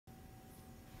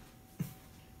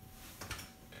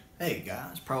Hey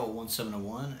guys,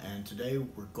 Pro1701, and today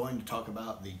we're going to talk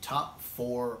about the top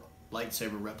 4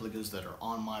 lightsaber replicas that are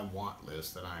on my want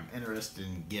list that I'm interested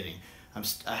in getting.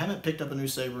 I haven't picked up a new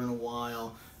saber in a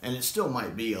while, and it still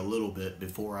might be a little bit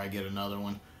before I get another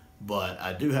one, but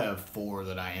I do have 4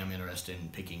 that I am interested in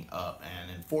picking up, and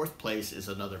in 4th place is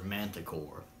another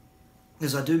Manticore.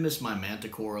 Because I do miss my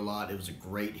Manticore a lot. It was a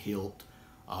great hilt.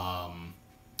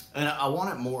 And I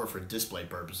want it more for display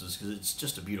purposes because it's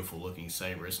just a beautiful looking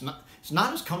saber. It's not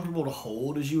as comfortable to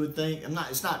hold as you would think.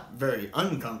 It's not very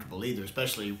uncomfortable either,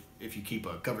 especially if you keep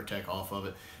a cover tech off of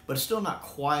it. But it's still not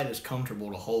quite as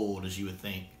comfortable to hold as you would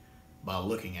think by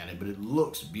looking at it. But it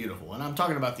looks beautiful. And I'm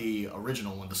talking about the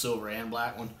original one, the silver and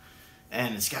black one.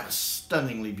 And it's got a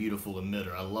stunningly beautiful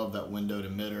emitter. I love that windowed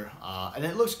emitter. And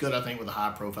it looks good, I think, with a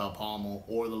high profile pommel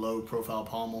or the low profile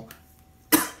pommel.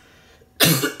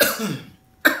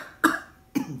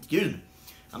 Excuse me.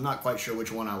 I'm not quite sure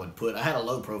which one I would put. I had a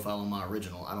low profile on my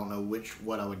original. I don't know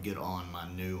what I would get on my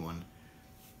new one.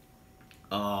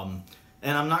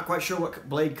 And I'm not quite sure what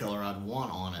blade color I'd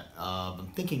want on it. I'm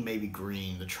thinking maybe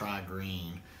green, the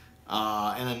tri-green.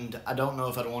 And I don't know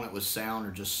if I'd want it with sound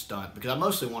or just stunt, because I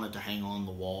mostly want it to hang on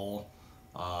the wall.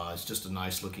 It's just a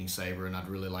nice looking saber, and I'd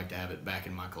really like to have it back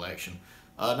in my collection.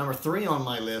 Number 3 on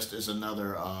my list is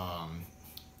another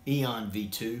Eon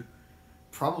V2.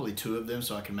 Probably 2 of them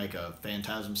so I can make a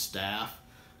Phantasm staff.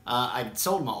 I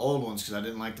sold my old ones because I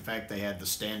didn't like the fact they had the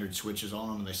standard switches on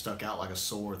them and they stuck out like a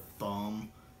sore thumb.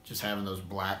 Just having those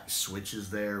black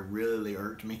switches there really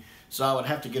irked me. So I would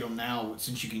have to get them now,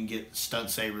 since you can get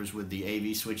stunt sabers with the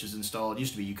AV switches installed. It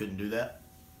used to be you couldn't do that,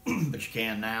 but you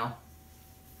can now.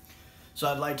 So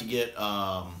I'd like to get 2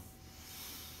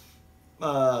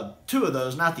 of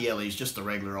those, not the LEs, just the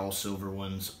regular all silver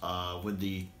ones with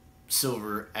the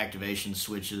silver activation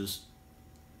switches.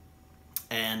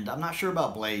 And I'm not sure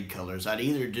about blade colors. I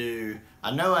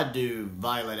know I'd do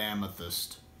violet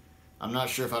amethyst. I'm not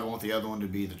sure if I'd want the other one to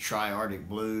be the tri-arctic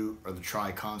blue or the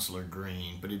tri-consular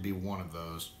green, but it'd be one of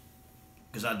those.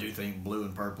 Because I do think blue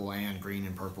and purple and green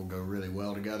and purple go really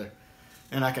well together.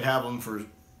 And I could have them for,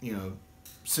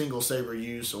 single saber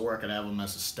use, or I could have them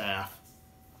as a staff.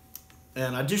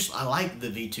 And I like the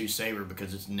V2 saber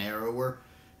because it's narrower.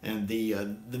 And the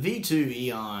V2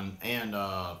 Eon and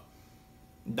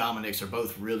Dominic's are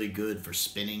both really good for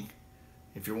spinning.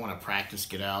 If you want to practice,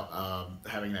 get out.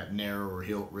 Having that narrower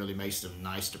hilt really makes them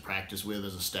nice to practice with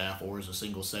as a staff or as a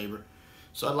single saber.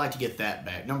 So I'd like to get that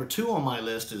back. Number 2 on my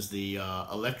list is the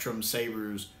Electrum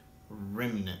Sabers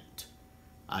Remnant.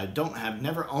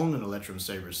 Never owned an Electrum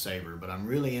Sabers saber, but I'm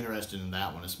really interested in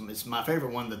that one. It's my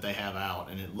favorite one that they have out,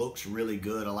 and it looks really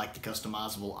good. I like the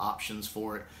customizable options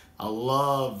for it. I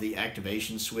love the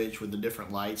activation switch with the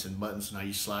different lights and buttons, and how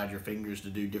you slide your fingers to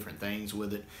do different things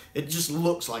with it. It just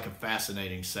looks like a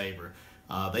fascinating saber.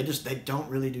 They don't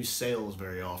really do sales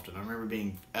very often. I remember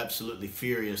being absolutely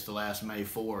furious the last May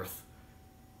 4th.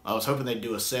 I was hoping they'd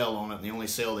do a sale on it, and the only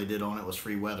sale they did on it was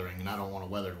free weathering, and I don't want a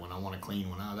weathered one. I want a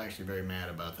clean one. I was actually very mad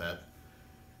about that.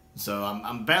 So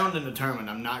I'm bound and determined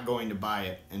I'm not going to buy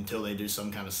it until they do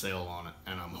some kind of sale on it,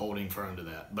 and I'm holding firm to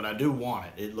that. But I do want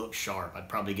it. It looks sharp. I'd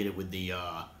probably get it with the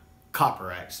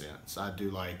copper accents. I do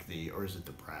like or is it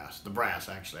the brass? The brass,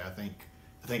 actually. I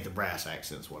think the brass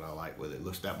accent's what I like with it. It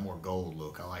looks that more gold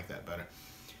look. I like that better.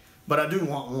 But I do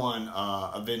want one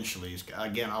eventually.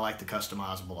 Again, I like the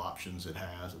customizable options it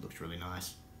has. It looks really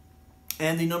nice.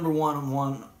 And the number one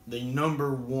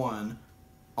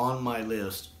on my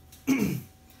list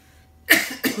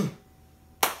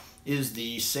is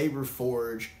the Saber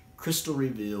Forge Crystal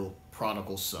Reveal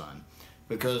Prodigal Son,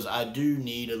 because I do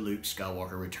need a Luke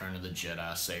Skywalker Return of the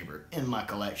Jedi saber in my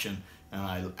collection, and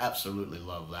I absolutely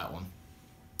love that one.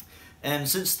 And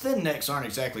since thin necks aren't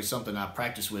exactly something I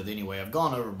practice with anyway, I've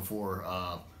gone over before,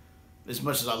 as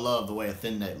much as I love the way a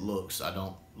thin neck looks, I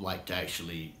don't like to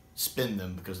actually spin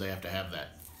them because they have to have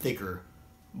that thicker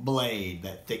blade,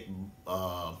 that thick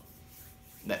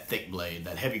blade,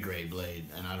 that heavy grade blade,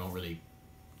 and I don't really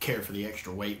care for the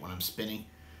extra weight when I'm spinning.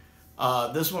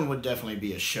 This one would definitely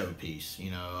be a showpiece.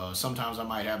 Sometimes I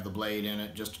might have the blade in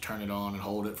it just to turn it on and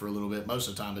hold it for a little bit. Most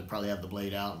of the time they'd probably have the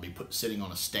blade out and be sitting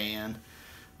on a stand.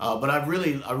 But I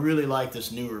really like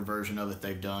this newer version of it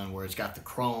they've done, where it's got the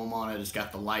chrome on it, it's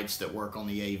got the lights that work on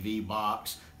the AV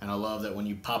box, and I love that when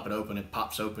you pop it open, it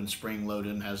pops open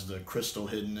spring-loaded and has the crystal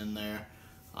hidden in there.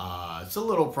 It's a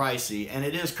little pricey, and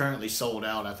it is currently sold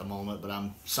out at the moment, but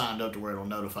I'm signed up to where it'll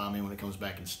notify me when it comes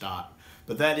back in stock.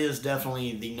 But that is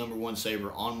definitely the number 1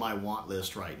 saber on my want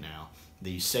list right now.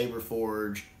 The Saber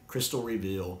Forge Crystal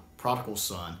Reveal Prodigal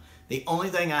Son. The only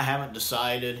thing I haven't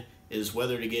decided is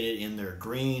whether to get it in their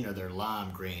green or their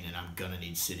lime green, and I'm gonna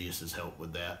need Sidious's help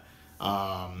with that.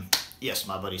 Yes,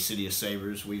 my buddy Sidious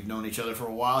Sabers. We've known each other for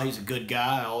a while. He's a good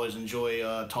guy. I always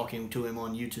enjoy talking to him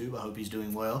on YouTube. I hope he's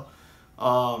doing well.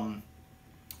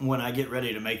 When I get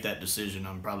ready to make that decision,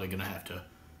 I'm probably gonna have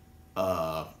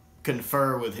to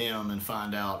confer with him and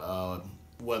find out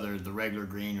whether the regular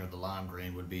green or the lime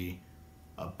green would be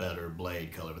a better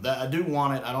blade color. But that, I do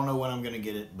want it. I don't know when I'm going to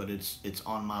get it, but it's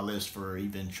on my list for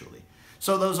eventually.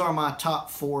 So those are my top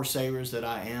 4 sabers that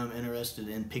I am interested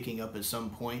in picking up at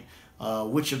some point.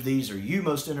 Which of these are you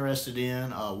most interested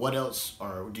in? What else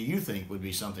or do you think would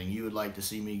be something you would like to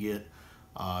see me get?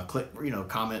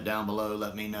 Comment down below.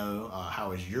 Let me know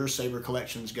how is your saber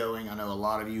collections going. I know a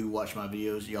lot of you who watch my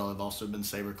videos, y'all have also been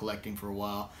saber collecting for a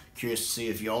while. Curious to see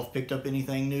if y'all have picked up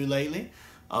anything new lately.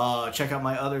 Check out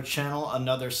my other channel,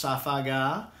 Another Sci-Fi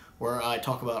Guy, where I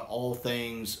talk about all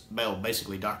things, well,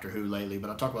 basically Doctor Who lately, but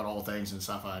I talk about all things in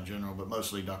sci-fi in general, but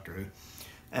mostly Doctor Who.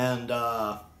 And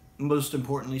most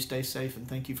importantly, stay safe, and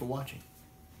thank you for watching.